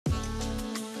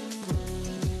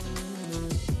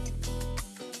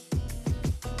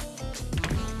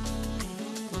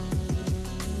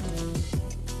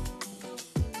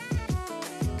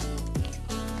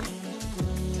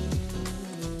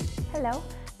Hello,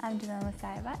 I'm Jamila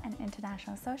Musayeva, an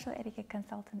international social etiquette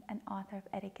consultant and author of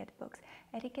etiquette books,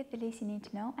 Etiquette the Least You Need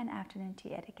to Know and Afternoon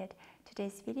Tea Etiquette.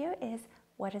 Today's video is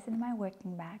what is in my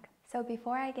working bag. So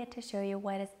before I get to show you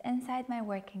what is inside my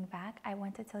working bag, I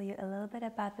want to tell you a little bit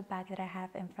about the bag that I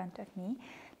have in front of me.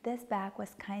 This bag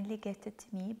was kindly gifted to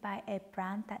me by a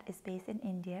brand that is based in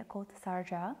India called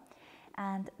Sarjaa.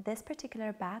 And this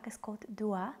particular bag is called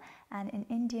Dua, and in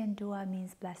Indian Dua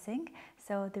means blessing.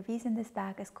 So the reason this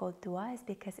bag is called Dua is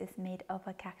because it's made of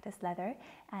a cactus leather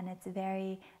and it's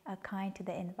very kind to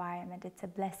the environment. It's a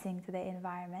blessing to the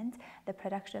environment. The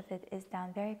production of it is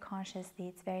done very consciously,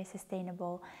 it's very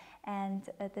sustainable. And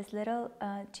this little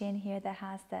chain here that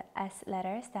has the S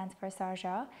letter stands for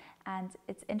Sarjaa. And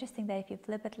it's interesting that if you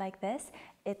flip it like this,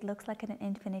 it looks like an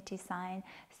infinity sign.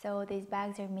 So these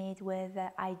bags are made with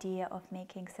the idea of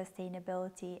making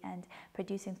sustainability and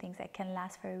producing things that can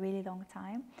last for a really long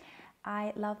time.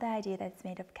 I love the idea that it's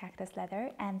made of cactus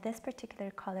leather, and this particular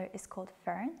color is called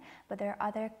Fern, but there are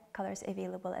other colors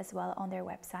available as well on their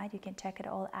website. You can check it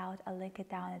all out. I'll link it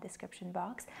down in the description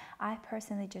box. I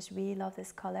personally just really love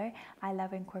this color. I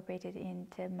love incorporating it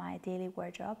into my daily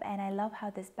wardrobe, and I love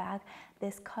how this bag,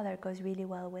 this color goes really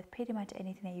well with pretty much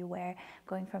anything that you wear,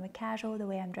 going from a casual, the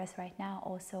way I'm dressed right now,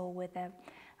 also with a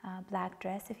black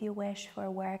dress if you wish for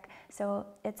work. So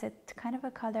it's a kind of a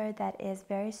color that is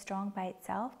very strong by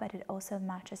itself, but it also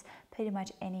matches pretty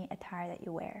much any attire that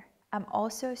you wear. I'm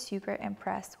also super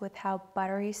impressed with how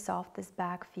buttery soft this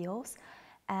bag feels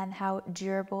and how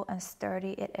durable and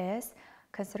sturdy it is,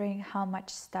 considering how much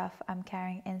stuff I'm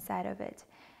carrying inside of it.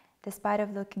 Despite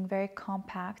of looking very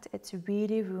compact, it's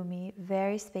really roomy,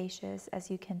 very spacious.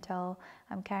 As you can tell,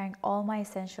 I'm carrying all my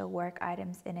essential work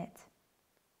items in it.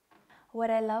 What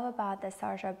I love about the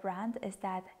Sarjaa brand is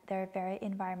that they're very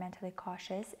environmentally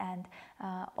cautious and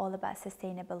all about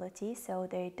sustainability. So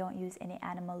they don't use any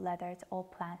animal leather, it's all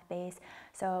plant-based.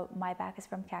 So my bag is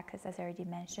from cactus, as I already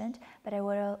mentioned. But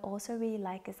what I also really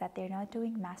like is that they're not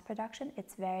doing mass production.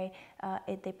 It's very,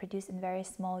 they produce in very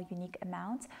small, unique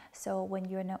amounts. So when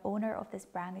you're an owner of this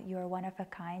brand, you're one of a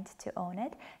kind to own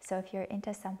it. So if you're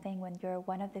into something, when you're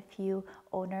one of the few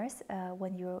owners,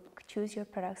 when you choose your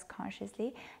products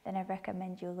consciously, then I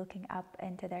recommend you looking up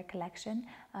into their collection.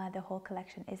 The whole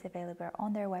collection is available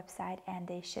on their website and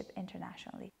they ship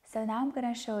internationally. So now I'm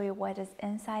going to show you what is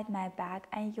inside my bag,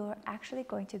 and you're actually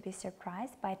going to be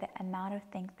surprised by the amount of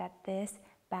things that this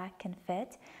bag can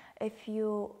fit. If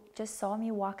you just saw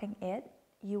me walking it,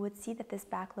 you would see that this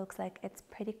bag looks like it's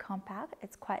pretty compact.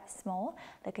 It's quite small.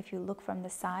 Like if you look from the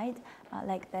side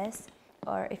like this,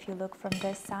 or if you look from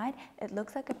this side, it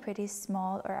looks like a pretty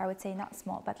small, or I would say not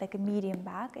small, but like a medium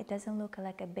bag. It doesn't look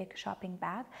like a big shopping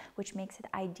bag, which makes it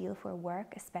ideal for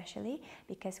work, especially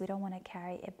because we don't want to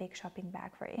carry a big shopping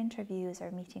bag for interviews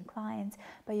or meeting clients,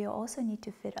 but you also need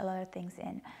to fit a lot of things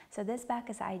in. So this bag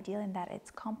is ideal in that it's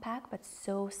compact, but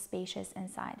so spacious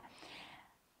inside.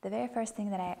 The very first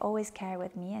thing that I always carry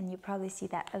with me, and you probably see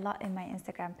that a lot in my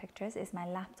Instagram pictures, is my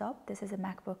laptop. This is a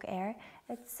MacBook Air.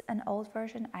 It's an old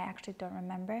version. I actually don't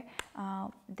remember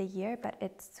the year, but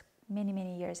it's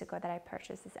many years ago that I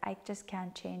purchased this. I just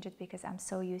can't change it because I'm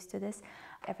so used to this.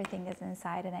 Everything is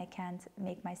inside and I can't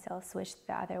make myself switch to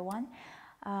the other one.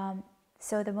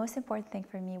 So the most important thing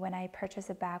for me when I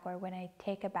purchase a bag or when I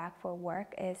take a bag for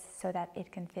work is so that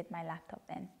it can fit my laptop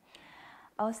in.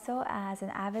 Also, as an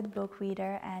avid book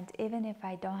reader, and even if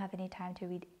I don't have any time to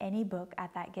read any book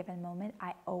at that given moment,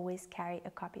 I always carry a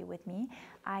copy with me.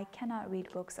 I cannot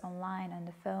read books online, on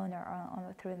the phone,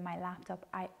 or through my laptop.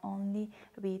 I only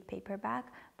read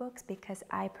paperback books because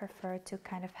I prefer to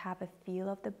kind of have a feel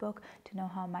of the book, to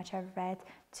know how much I've read,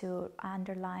 to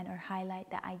underline or highlight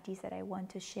the ideas that I want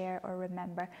to share or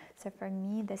remember. So for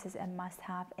me, this is a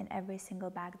must-have in every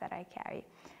single bag that I carry.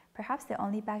 Perhaps the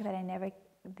only bag that I never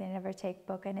take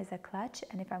book in is a clutch,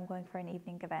 and if I'm going for an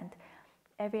evening event.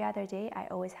 Every other day I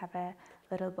always have a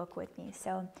little book with me.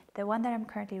 So the one that I'm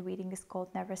currently reading is called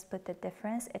Never Split the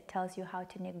Difference. It tells you how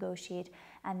to negotiate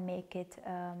and make it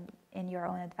in your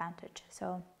own advantage.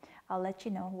 So I'll let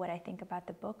you know what I think about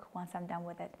the book once I'm done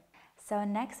with it. So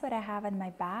next, what I have in my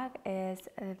bag is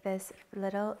this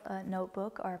little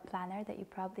notebook or planner that you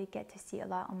probably get to see a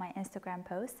lot on my Instagram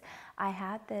posts. I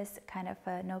had this kind of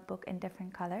a notebook in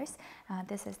different colors.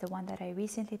 This is the one that I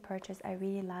recently purchased. I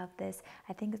really love this.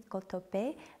 I think it's called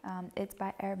Taupe. It's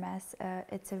by Hermes.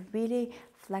 It's a really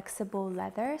flexible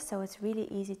leather, so it's really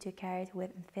easy to carry it with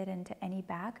and fit into any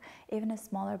bag. Even a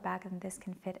smaller bag than this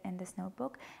can fit in this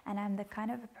notebook. And I'm the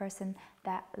kind of a person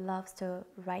that loves to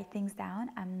write things down.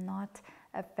 I'm not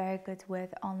very good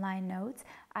with online notes.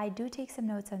 I do take some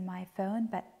notes on my phone,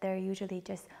 but they're usually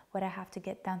just what I have to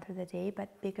get done through the day.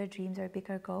 But bigger dreams or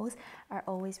bigger goals are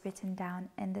always written down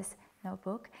in this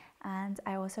notebook. And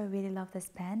I also really love this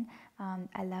pen.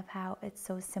 I love how it's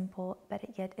so simple, but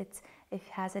yet it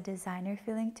has a designer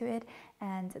feeling to it,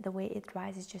 and the way it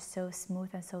dries is just so smooth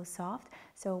and so soft.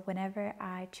 So whenever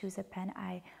I choose a pen,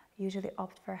 I usually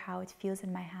opt for how it feels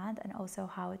in my hand and also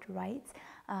how it writes,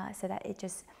 so that it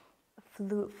just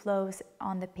flows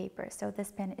on the paper. So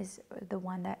this pen is the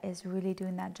one that is really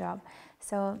doing that job.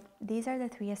 So these are the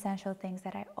 3 essential things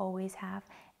that I always have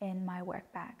in my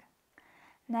work bag.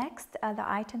 Next, the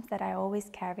items that I always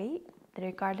carry,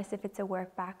 regardless if it's a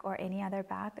work bag or any other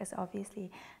bag, is obviously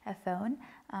a phone.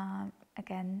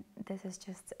 Again, this is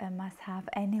just a must-have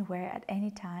anywhere at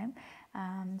any time.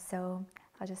 So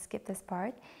I'll just skip this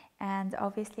part. And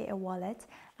obviously a wallet.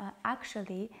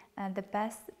 Actually, the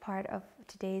best part of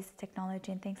today's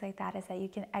technology and things like that is that you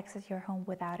can exit your home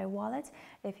without a wallet.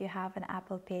 If you have an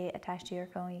Apple Pay attached to your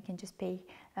phone, you can just pay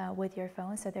with your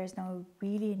phone, so there's no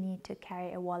really need to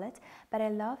carry a wallet. But I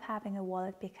love having a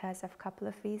wallet because of a couple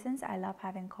of reasons. I love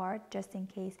having card just in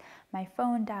case my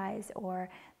phone dies, or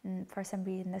for some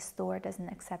reason the store doesn't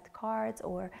accept cards,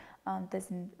 or the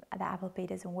Apple Pay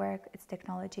doesn't work. It's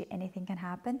technology, anything can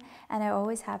happen. And I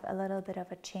always have a little bit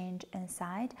of a change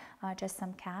inside, just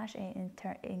some cash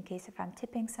in case if I'm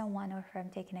tipping someone or if I'm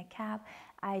taking a cab.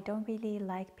 I don't really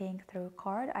like paying through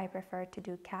card. I prefer to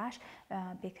do cash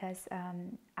because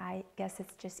I guess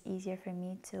it's just easier for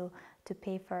me to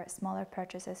pay for smaller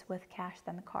purchases with cash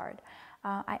than card.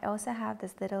 I also have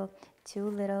this two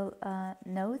little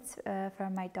notes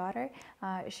from my daughter.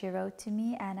 She wrote to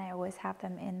me, and I always have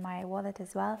them in my wallet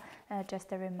as well,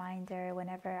 just a reminder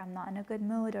whenever I'm not in a good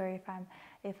mood, or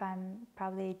if I'm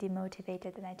probably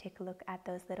demotivated, then I take a look at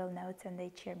those little notes and they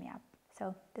cheer me up.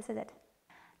 So this is it.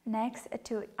 Next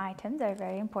 2 items are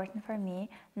very important for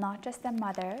me, not just a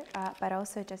mother, but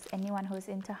also just anyone who's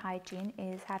into hygiene,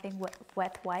 is having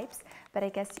wet wipes. But I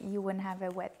guess you wouldn't have a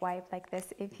wet wipe like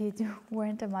this if you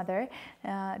weren't a mother.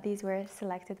 These were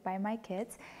selected by my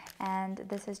kids, and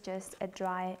this is just a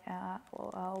dry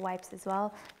wipes as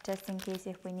well, just in case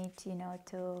if we need to,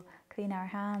 to clean our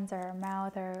hands or our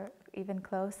mouth or even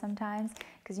clothes sometimes,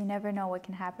 because you never know what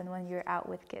can happen when you're out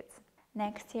with kids.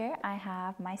 Next here I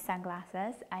have my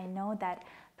sunglasses. I know that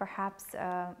perhaps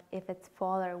if it's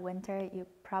fall or winter, you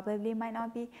probably might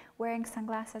not be wearing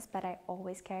sunglasses, but I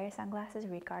always carry sunglasses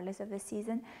regardless of the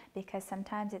season, because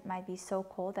sometimes it might be so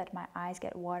cold that my eyes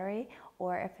get watery,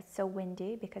 or if it's so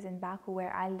windy, because in Baku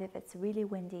where I live it's really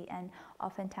windy, and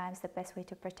oftentimes the best way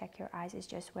to protect your eyes is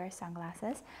just wear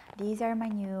sunglasses. These are my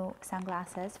new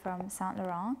sunglasses from Saint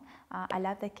Laurent. I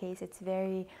love the case. It's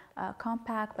very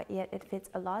compact, but yet it fits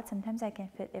a lot. Sometimes I can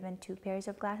fit even 2 pairs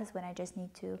of glasses when I just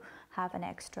need to have an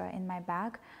extra in my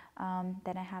bag.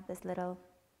 Then I have this little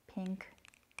pink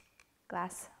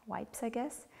glass wipes, I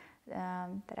guess,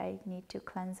 that I need to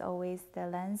cleanse always the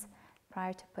lens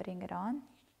prior to putting it on.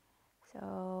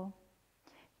 So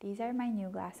these are my new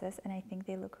glasses, and I think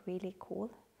they look really cool.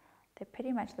 They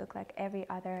pretty much look like every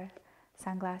other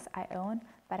sunglass I own,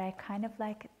 but I kind of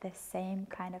like the same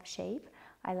kind of shape.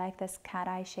 I like this cat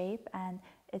eye shape, and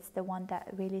it's the one that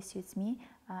really suits me,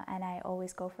 and I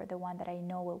always go for the one that I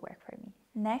know will work for me.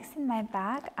 Next in my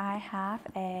bag I have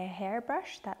a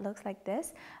hairbrush that looks like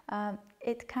this.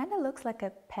 It kind of looks like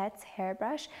a pet's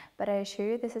hairbrush, but I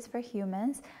assure you this is for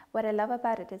humans. What I love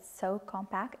about it, it's so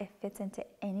compact, it fits into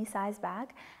any size bag,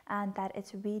 and that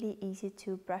it's really easy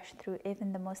to brush through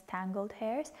even the most tangled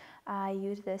hairs. I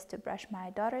use this to brush my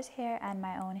daughter's hair and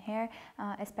my own hair,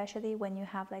 especially when you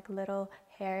have like little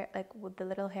hair, like with the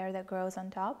little hair that grows on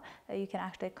top, you can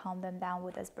actually calm them down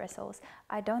with these bristles.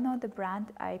 I don't know the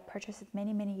brand. I purchased it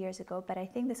many years ago, but I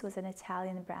think this was an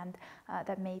Italian brand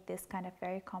that made this kind of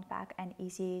very compact and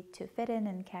easy to fit in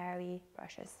and carry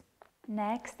brushes.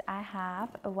 Next, I have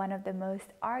one of the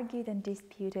most argued and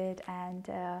disputed and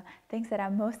things that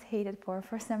I'm most hated for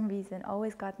some reason,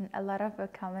 always gotten a lot of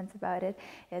comments about it,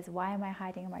 is why am I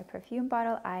hiding my perfume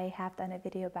bottle? I have done a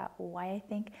video about why I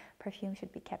think perfume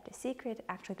should be kept a secret.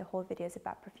 Actually, the whole video is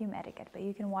about perfume etiquette, but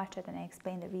you can watch it and I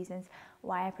explain the reasons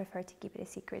why I prefer to keep it a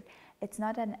secret. It's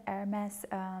not an Hermes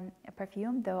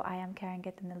perfume, though I am carrying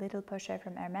it in a little pusher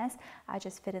from Hermes. I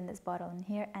just fit in this bottle in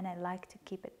here, and I like to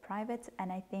keep it private,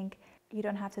 and I think you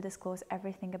don't have to disclose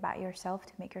everything about yourself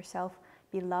to make yourself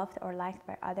be loved or liked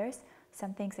by others.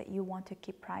 Some things that you want to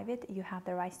keep private, you have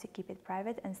the rights to keep it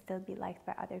private and still be liked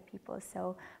by other people.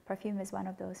 So perfume is one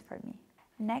of those for me.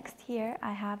 Next here,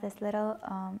 I have this little,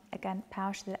 again,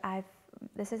 pouch that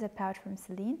this is a pouch from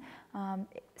Celine.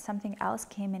 something else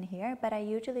came in here, but I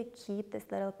usually keep these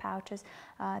little pouches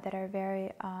that are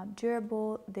very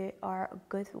durable. They are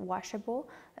good washable,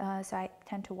 so I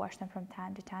tend to wash them from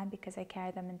time to time because I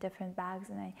carry them in different bags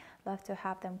and I love to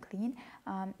have them clean.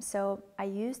 So I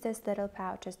use this little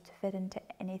pouches to fit into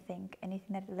anything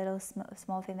that little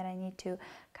small thing that I need to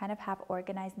kind of have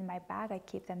organized in my bag. I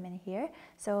keep them in here.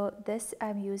 So this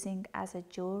I'm using as a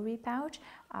jewelry pouch.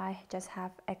 I just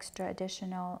have extra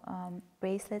additional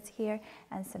bracelets here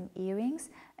and some earrings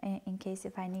in case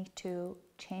if I need to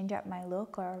change up my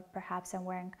look, or perhaps I'm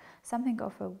wearing something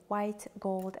of a white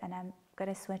gold and I'm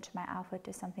gonna switch my outfit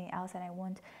to something else and I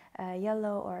want a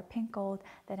yellow or a pink gold,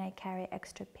 then I carry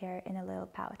extra pair in a little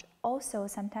pouch. Also,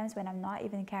 sometimes when I'm not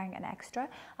even carrying an extra,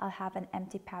 I'll have an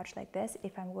empty pouch like this.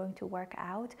 If I'm going to work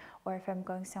out or if I'm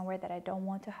going somewhere that I don't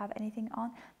want to have anything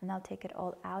on, then I'll take it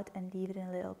all out and leave it in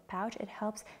a little pouch. It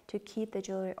helps to keep the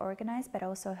jewelry organized, but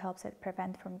also helps it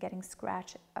prevent from getting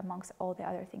scratched amongst all the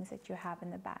other things that you have in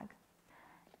the bag.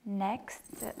 Next,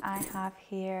 I have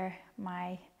here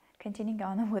my, continuing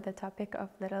on with the topic of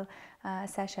little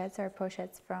sachets or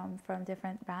pochettes from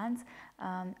different brands.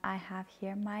 I have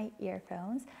here my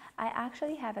earphones. I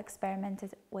actually have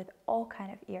experimented with all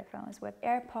kind of earphones, with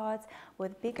AirPods,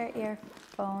 with bigger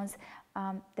earphones.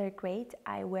 They're great.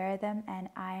 I wear them and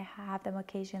I have them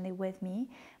occasionally with me,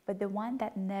 but the one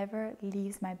that never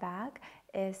leaves my bag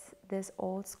is this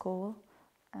old school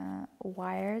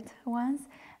wired ones,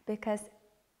 because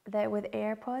with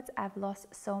AirPods, I've lost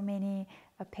so many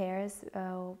pairs.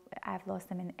 I've lost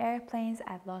them in airplanes,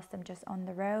 I've lost them just on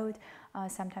the road,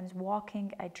 sometimes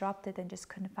walking. I dropped it and just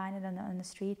couldn't find it on the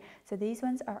street. So these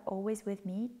ones are always with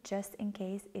me, just in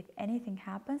case if anything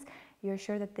happens, you're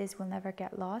sure that this will never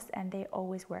get lost, and they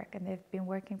always work, and they've been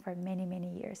working for many, many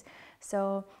years.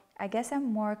 So I guess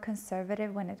I'm more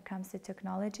conservative when it comes to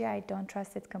technology. I don't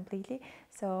trust it completely.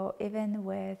 So even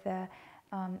with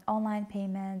online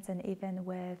payments and even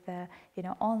with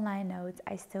online notes,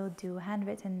 I still do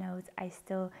handwritten notes. I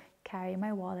still carry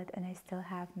my wallet and I still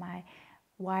have my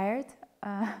wired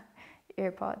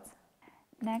earpods.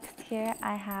 Next, here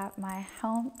I have my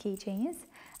home keychains.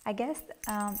 I guess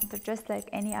they're just like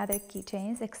any other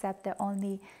keychains, except the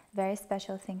only very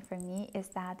special thing for me is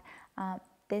that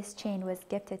this chain was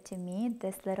gifted to me.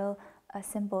 This little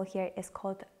symbol here is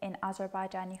called in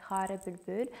Azerbaijani khare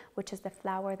bulbul, which is the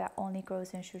flower that only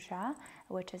grows in Shusha,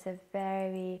 which is a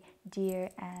very dear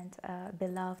and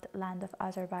beloved land of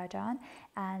Azerbaijan.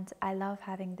 And I love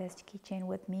having this keychain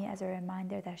with me as a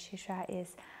reminder that Shusha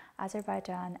is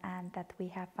Azerbaijan and that we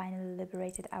have finally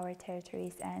liberated our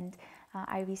territories. And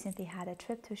I recently had a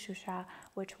trip to Shusha,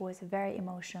 which was very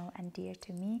emotional and dear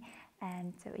to me.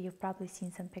 And you've probably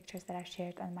seen some pictures that I've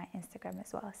shared on my Instagram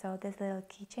as well. So this little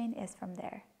keychain is from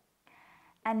there.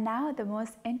 And now the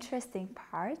most interesting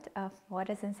part of what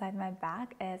is inside my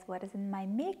bag is what is in my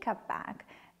makeup bag,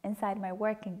 inside my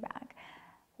working bag.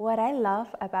 What I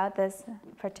love about this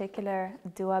particular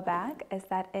Dua bag is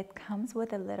that it comes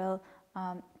with a little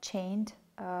chained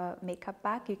makeup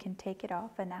bag. You can take it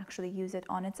off and actually use it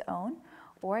on its own,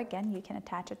 or again you can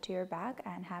attach it to your bag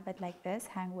and have it like this,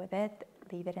 hang with it,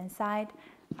 leave it inside,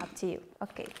 up to you.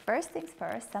 Okay, first things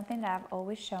first, something that I've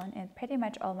always shown in pretty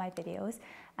much all my videos,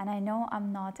 and I know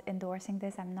I'm not endorsing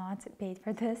this, I'm not paid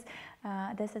for this.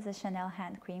 This is a Chanel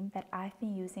hand cream that I've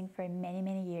been using for many,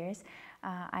 many years.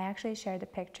 I actually shared a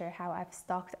picture how I've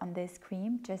stocked on this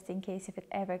cream just in case if it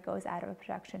ever goes out of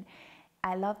production.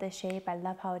 I love the shape, I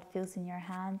love how it feels in your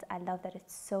hand, I love that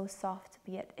it's so soft,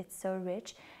 yet it's so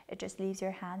rich. It just leaves your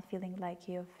hand feeling like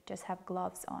you just have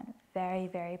gloves on. Very,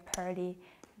 very pearly,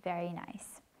 very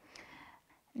nice.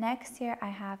 Next here I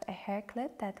have a hair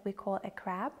clip that we call a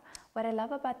crab. What I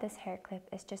love about this hair clip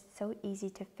is just so easy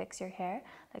to fix your hair.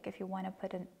 Like if you want to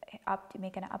put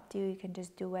make an updo, you can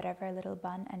just do whatever, a little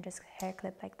bun and just hair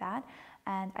clip like that.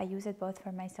 And I use it both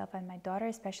for myself and my daughter,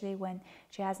 especially when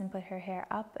she hasn't put her hair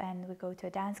up and we go to a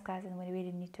dance class and we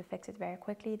really need to fix it very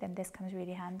quickly, then this comes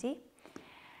really handy.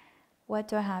 What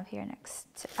do I have here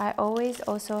next? I always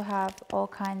also have all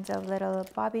kinds of little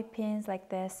bobby pins like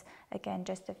this, again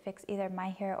just to fix either my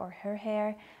hair or her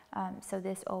hair. So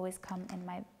this always comes in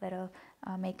my little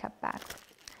makeup bag.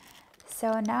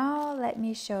 So now let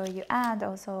me show you, and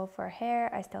also for hair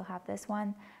I still have this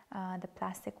one, the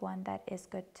plastic one that is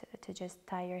good to just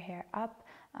tie your hair up,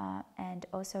 and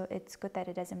also it's good that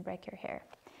it doesn't break your hair.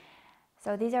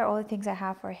 So these are all the things I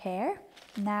have for hair.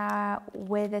 Now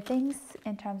with the things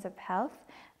in terms of health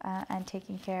and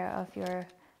taking care of your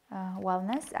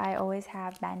wellness. I always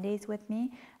have band-aids with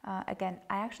me. Again,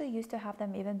 I actually used to have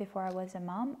them even before I was a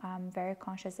mom. I'm very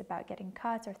conscious about getting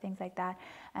cuts or things like that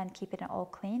and keeping it all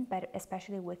clean, but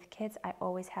especially with kids, I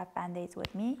always have band-aids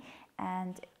with me,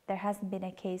 and there hasn't been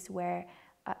a case where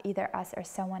either us or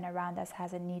someone around us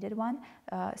hasn't needed one,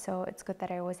 so it's good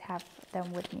that I always have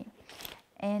them with me.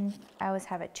 And I always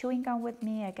have a chewing gum with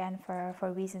me, again,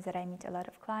 for reasons that I meet a lot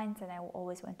of clients and I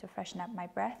always want to freshen up my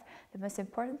breath. The most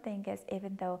important thing is,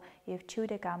 even though you've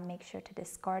chewed a gum, make sure to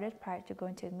discard it prior to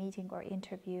going to a meeting or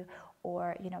interview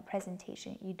or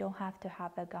presentation. You don't have to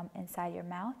have a gum inside your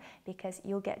mouth, because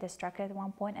you'll get distracted at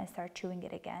one point and start chewing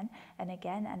it again and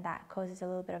again, and that causes a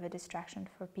little bit of a distraction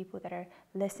for people that are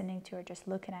listening to or just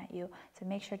looking at you. So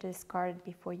make sure to discard it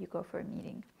before you go for a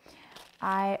meeting.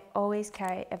 I always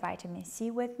carry a vitamin C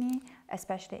with me,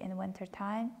 especially in winter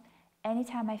time.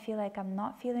 Anytime I feel like I'm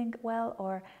not feeling well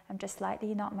or I'm just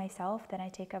slightly not myself, then I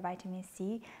take a vitamin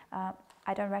C.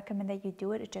 I don't recommend that you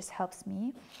do it, it just helps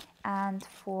me. And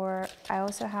I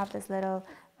also have this little,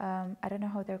 I don't know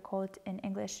how they're called in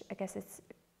English, I guess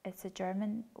it's a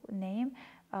German name,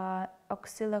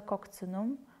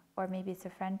 Oxylococcinum, or maybe it's a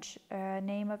French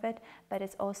name of it, but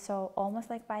it's also almost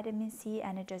like vitamin C,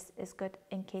 and it just is good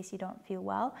in case you don't feel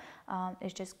well.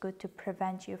 It's just good to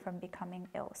prevent you from becoming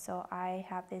ill. So I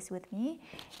have this with me,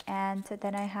 and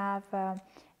then I have a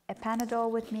Panadol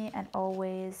with me, and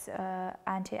always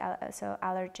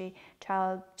allergy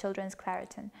children's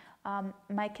Claritin.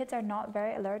 My kids are not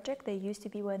very allergic. They used to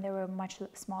be when they were much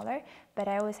smaller, but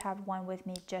I always have one with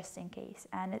me just in case.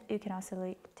 And you can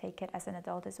also take it as an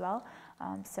adult as well.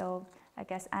 So I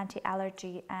guess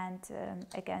anti-allergy and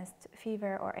against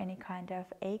fever or any kind of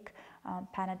ache,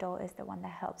 Panadol is the one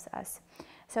that helps us.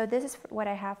 So this is what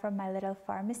I have from my little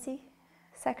pharmacy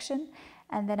section.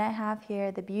 And then I have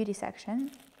here the beauty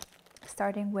section,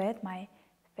 starting with my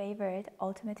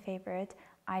ultimate favorite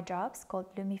eye drops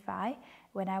called Lumify.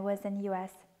 When I was in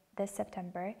US this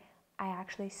September, I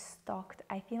actually stocked.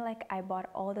 I feel like I bought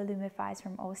all the Lumifys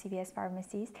from all CVS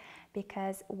pharmacies,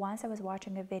 because once I was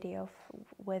watching a video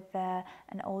with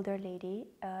an older lady.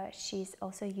 She's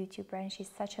also a YouTuber, and she's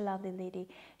such a lovely lady.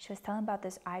 She was telling about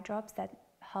these eye drops that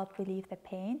help relieve the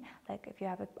pain, like if you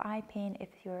have eye pain, if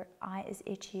your eye is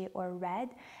itchy or red,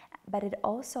 but it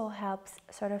also helps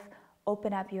sort of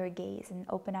open up your gaze and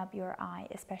open up your eye,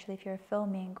 especially if you're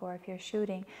filming or if you're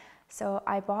shooting. So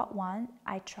I bought one,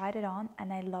 I tried it on,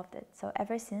 and I loved it. So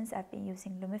ever since, I've been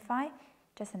using Lumify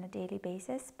just on a daily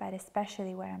basis, but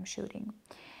especially when I'm shooting.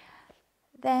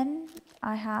 Then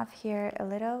I have here a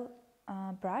little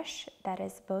brush that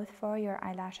is both for your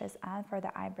eyelashes and for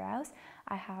the eyebrows.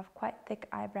 I have quite thick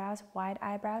eyebrows, wide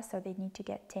eyebrows, so they need to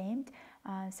get tamed.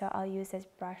 So I'll use this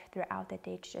brush throughout the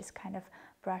day to just kind of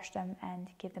brush them and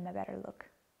give them a better look.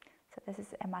 So this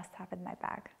is a must-have in my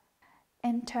bag.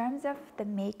 In terms of the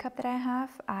makeup that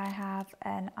I have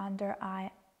an under eye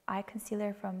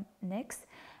concealer from NYX.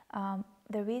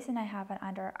 The reason I have an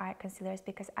under eye concealer is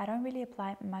because I don't really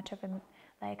apply much of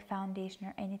a foundation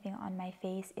or anything on my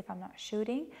face if I'm not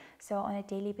shooting. So on a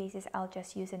daily basis, I'll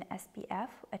just use an SPF,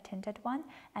 a tinted one,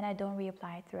 and I don't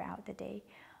reapply it throughout the day.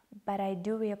 But I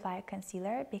do reapply a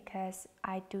concealer because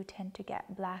I do tend to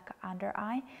get black under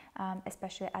eye,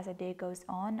 especially as the day goes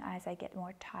on. As I get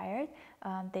more tired,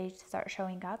 they start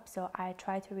showing up. So I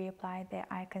try to reapply the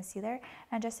eye concealer,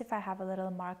 and just if I have a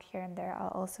little mark here and there, I'll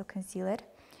also conceal it.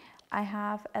 I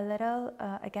have a little,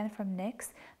 again from NYX,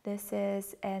 this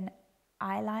is an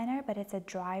eyeliner, but it's a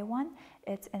dry one.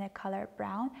 It's in a color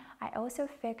brown. I also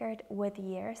figured with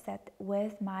years that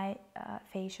with my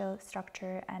facial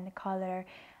structure and color,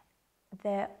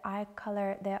 the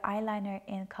eyeliner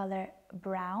in color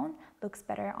brown looks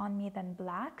better on me than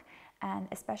black, and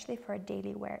especially for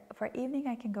daily wear. For evening,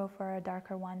 I can go for a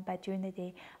darker one, but during the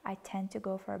day, I tend to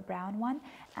go for a brown one.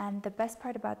 And the best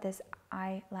part about this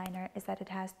eyeliner is that it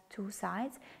has two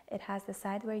sides. It has the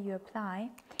side where you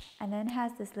apply, and then it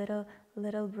has this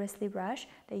little bristly brush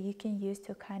that you can use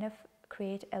to kind of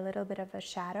create a little bit of a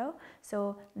shadow.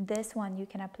 So this one you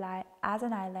can apply as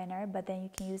an eyeliner, but then you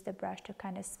can use the brush to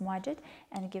kind of smudge it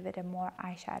and give it a more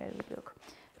eyeshadowy look.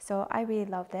 So I really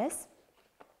love this.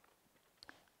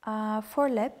 For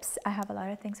lips, I have a lot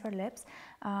of things for lips.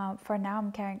 For now,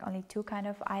 I'm carrying only two kind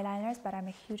of eyeliners, but I'm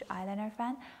a huge eyeliner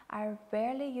fan. I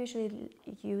rarely usually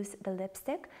use the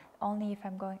lipstick, only if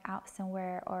I'm going out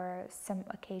somewhere or some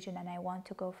occasion and I want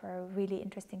to go for a really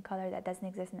interesting color that doesn't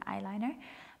exist in eyeliner.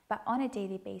 But on a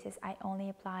daily basis, I only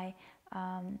apply,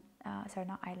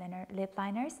 lip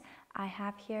liners. I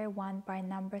have here one by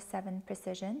number 7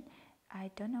 Precision. I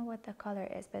don't know what the color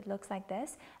is, but it looks like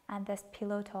this. And this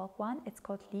Pillow Talk one, it's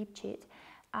called Lip Cheat.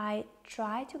 I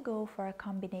try to go for a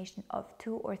combination of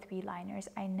 2 or 3 liners.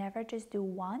 I never just do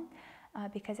one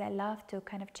because I love to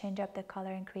kind of change up the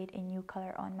color and create a new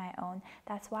color on my own.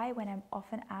 That's why when I'm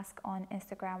often asked on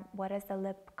Instagram, what is the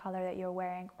lip color that you're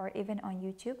wearing, or even on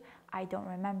YouTube, I don't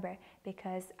remember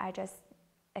because I just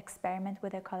experiment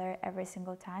with a color every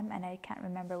single time and I can't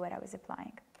remember what I was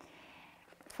applying.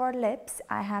 For lips,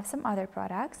 I have some other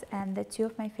products, and the 2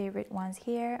 of my favorite ones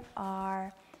here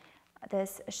are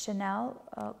this Chanel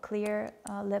clear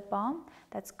lip balm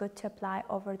that's good to apply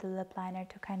over the lip liner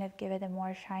to kind of give it a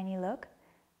more shiny look.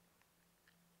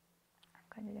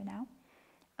 I'm going to do now.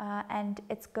 And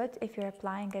it's good if you're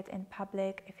applying it in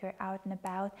public, if you're out and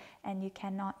about and you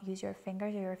cannot use your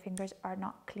fingers, or your fingers are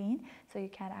not clean, so you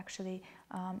can't actually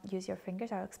use your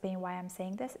fingers. I'll explain why I'm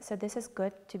saying this. So this is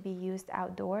good to be used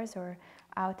outdoors or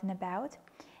out and about.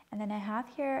 And then I have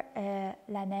here a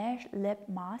La Neige lip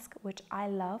mask, which I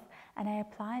love, and I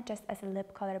apply it just as a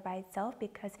lip color by itself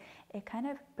because it kind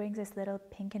of brings this little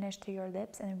pinkish to your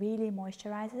lips and really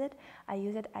moisturizes it. I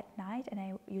use it at night and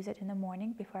I use it in the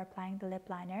morning before applying the lip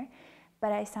liner,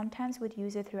 but I sometimes would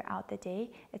use it throughout the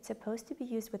day. It's supposed to be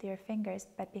used with your fingers,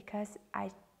 but because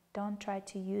I don't try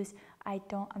to use,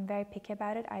 I'm very picky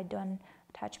about it. I don't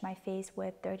touch my face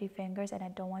with dirty fingers and I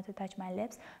don't want to touch my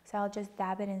lips, so I'll just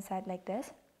dab it inside like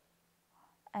this.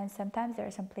 And sometimes there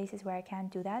are some places where I can't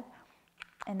do that.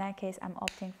 In that case, I'm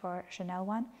opting for Chanel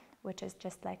one, which is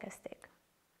just like a stick.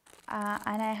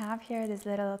 And I have here these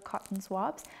little cotton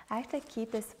swabs. I actually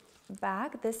keep this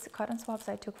bag. This cotton swabs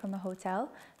I took from a hotel.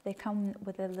 They come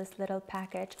with this little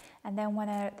package. And then when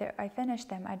I finish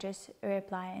them, I just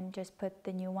reapply and just put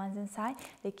the new ones inside.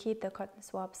 They keep the cotton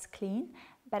swabs clean,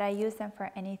 but I use them for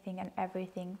anything and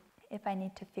everything. If I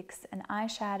need to fix an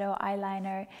eyeshadow,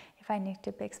 eyeliner, if I need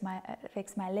to fix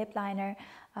my lip liner,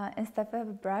 instead of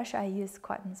a brush, I use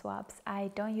cotton swabs.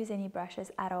 I don't use any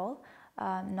brushes at all,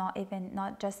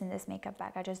 not just in this makeup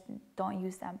bag. I just don't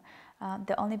use them.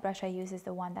 The only brush I use is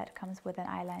the one that comes with an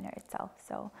eyeliner itself.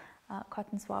 So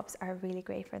cotton swabs are really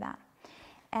great for that.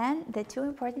 And the 2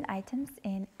 important items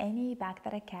in any bag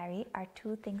that I carry are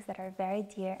 2 things that are very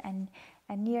dear and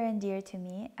near and dear to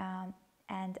me.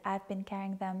 And I've been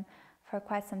carrying them for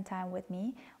quite some time with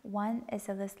me. One is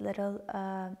this little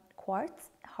quartz,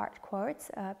 heart quartz,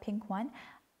 pink one.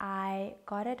 I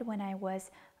got it when I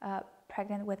was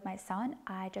pregnant with my son.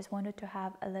 I just wanted to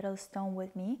have a little stone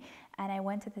with me, and I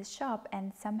went to this shop,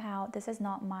 and somehow this is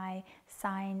not my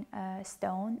sign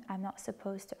stone. I'm not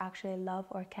supposed to actually love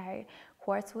or carry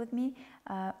quartz with me.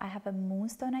 I have a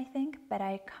moonstone, I think, but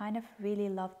I kind of really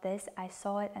love this. I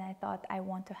saw it and I thought I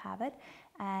want to have it,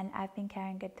 and I've been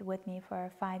carrying it with me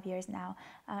for 5 years now.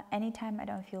 Anytime I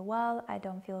don't feel well, I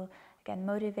don't feel again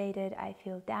motivated, I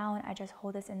feel down, I just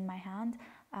hold this in my hand,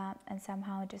 and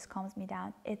somehow it just calms me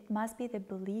down. It must be the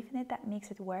belief in it that makes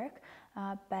it work,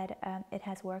 but it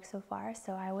has worked so far,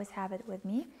 so I always have it with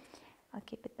me. I'll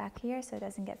keep it back here so it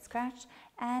doesn't get scratched.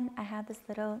 And I have this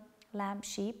little lamp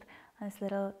sheep, this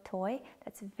little toy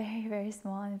that's very, very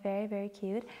small and very, very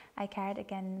cute. I carry it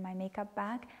again in my makeup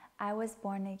bag. I was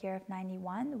born in the year of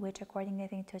 91, which according I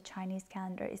think to a Chinese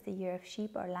calendar is the year of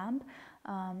sheep or lamb,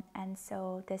 and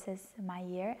so this is my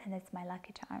year and it's my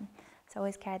lucky charm. So I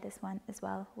always carry this one as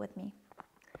well with me.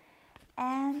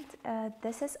 And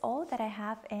this is all that I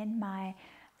have in my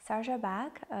Sarjaa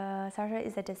bag. Sarjaa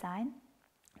is a design,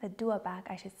 the Dua bag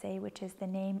I should say, which is the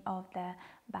name of the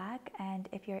bag, and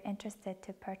if you're interested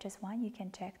to purchase one, you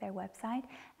can check their website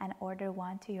and order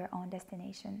one to your own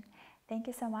destination. Thank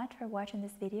you so much for watching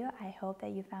this video. I hope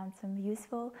that you found some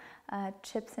useful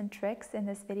tips and tricks in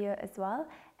this video as well,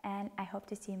 and I hope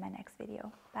to see you in my next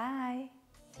video. Bye!